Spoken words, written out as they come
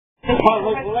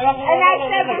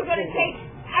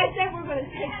we're gonna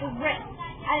take the risk.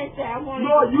 I didn't say I wanted.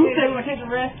 No, you said we're gonna take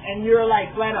the risk, and you're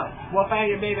like flat up. Well, if I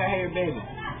have your baby, I have your baby.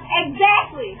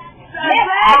 Exactly. I didn't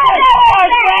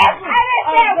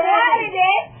say I wanted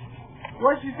it.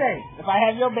 What'd she say? If I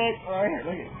have your baby, right here,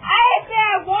 look at it. I didn't say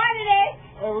I wanted it.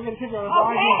 We're gonna take her.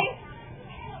 Okay.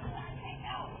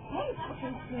 I'm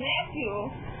fucking smack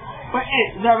you. But hey,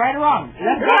 is that right or wrong?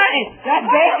 That's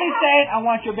basically saying I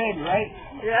want your baby, right?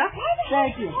 Yeah.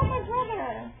 Thank you. Oh, my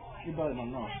brother. Your brother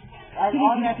don't know. All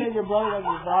I say your brother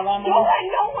was all I know. Don't let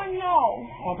no one know.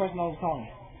 One person knows Tony.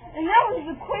 And that was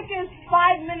the quickest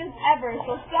 5 minutes ever.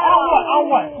 So stop. On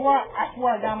what? I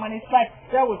swear I got my name. Like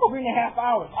that was 3.5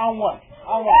 hours. On what?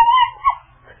 On what?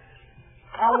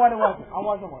 On what it wasn't. I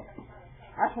wasn't what.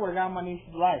 I swear to God, my niece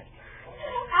is life.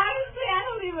 Honestly, I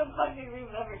don't even fucking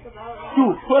remember because I don't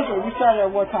know. Dude, listen, we started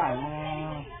at what time?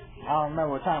 I don't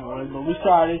remember what time it was, but we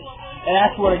started, and I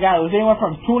swear to God, it was anywhere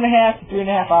from 2.5 to 3.5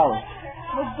 hours.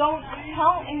 But don't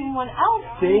tell anyone else.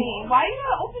 See? Me. Why are you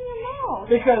not open your mouth?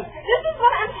 Because this is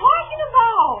what I'm talking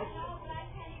about.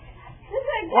 This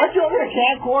is what you over here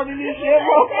camcording this shit,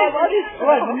 bro?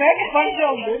 What? The next fun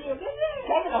show, bitch.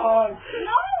 Come in the hard.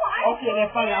 No, okay, that's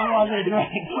funny. I'm on there doing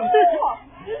it.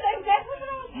 This is exactly what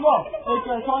I'm Look, they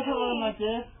can talk to them like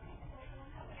this.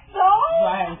 So?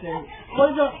 I haven't said.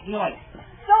 What is up? You're like.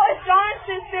 So is John's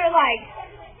sister like?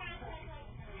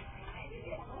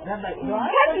 That's like.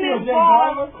 Dude,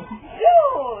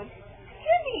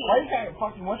 Jimmy. Why you trying to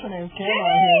fucking what's her name? Camera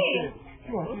on here and shit.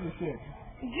 You want to see the shit?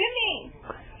 Jimmy.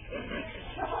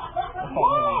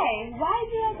 Why? Why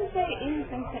do you have to say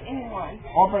anything to anyone?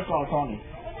 All first of all, Tony.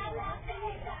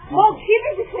 Well, keep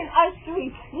it between us three,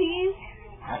 please.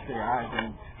 I figure I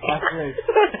can. That's great.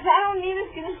 I don't need to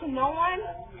get into no one.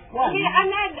 What? I mean, I'm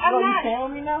not. You saying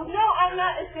with me now? No, I'm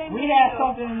not ashamed. We had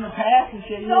something in the past and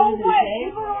shit. You so don't need to be what?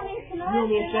 ashamed. People don't need to know. You don't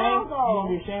be ashamed? You though.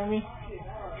 don't be ashamed of me?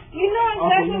 You know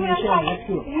exactly you what be I'm ashamed. talking That's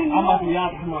cool. about. I'm about to be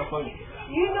honest with you, motherfucker.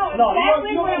 You know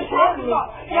exactly what I'm talking about.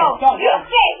 No, you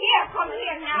stay here. Come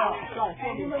here now.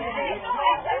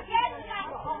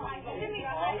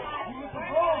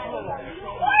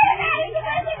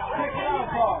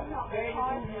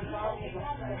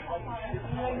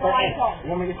 You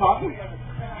want me to talk to you?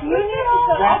 You need to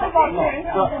talk about certain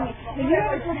companies. You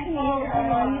know it's just me. I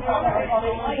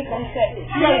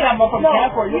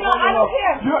don't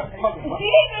care. She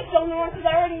ain't so know because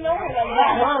I already know her.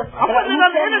 I'm putting it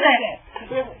on the internet.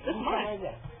 It's mine.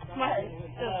 But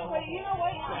you know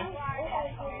what?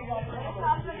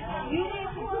 You need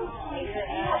to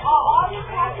all these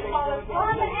talking about is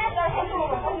on the app that has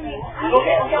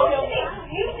okay.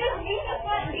 You just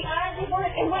let me honestly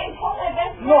work and wait until my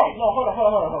best friend. No, hold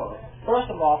on.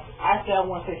 First of all, I said I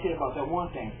want to say shit about that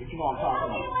one thing, if you know what I'm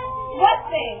talking about.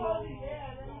 What thing?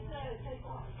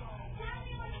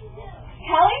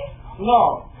 Kelly?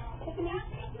 No.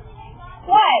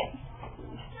 What?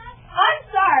 I'm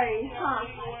sorry, huh?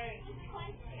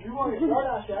 You want to start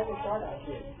that shit, I can start that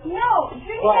shit. No,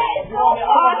 Jimmy, that is so fun.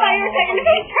 I thought you were taking a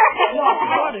picture. No, I'm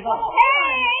starting.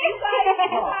 Hey, you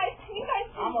guys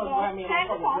I'm going to buy me a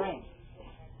fucking drink.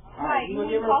 Alright, you Right,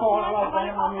 give her a call and I'm going to buy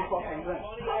him a fucking drink.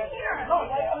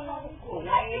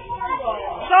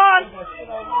 Sean!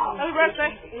 Happy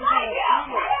birthday.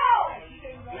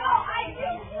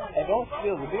 Hey, don't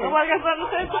steal the beer. Somebody got something to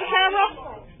say to the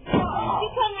camera? You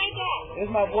come right back. This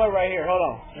is my boy right here. Hold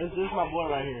on. This is my boy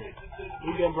right here.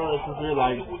 We've been brothers since we were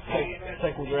like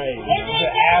second grade. He's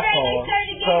an asshole.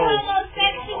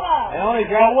 And only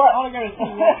got to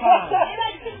see one time.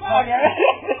 Okay.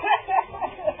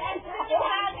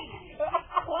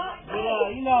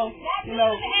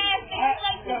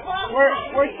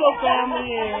 We're still family.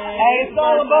 Hey, it's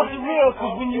all about the real.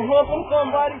 Cause when you humping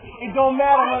somebody, it don't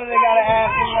matter whether they got an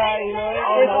ass or not. You know,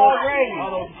 it's all gravy.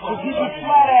 Cause he be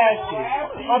flat ass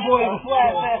shit. My boy is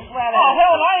flat ass. Oh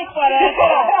hell, I ain't flat ass.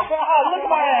 Look at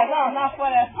my ass. No, I'm not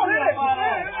flat ass. I'm not flat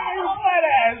ass. I'm flat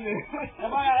ass.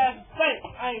 If I got ass fake,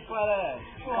 I ain't flat ass.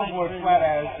 My boy's flat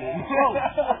ass shit.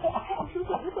 You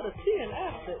put a T in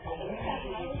ass.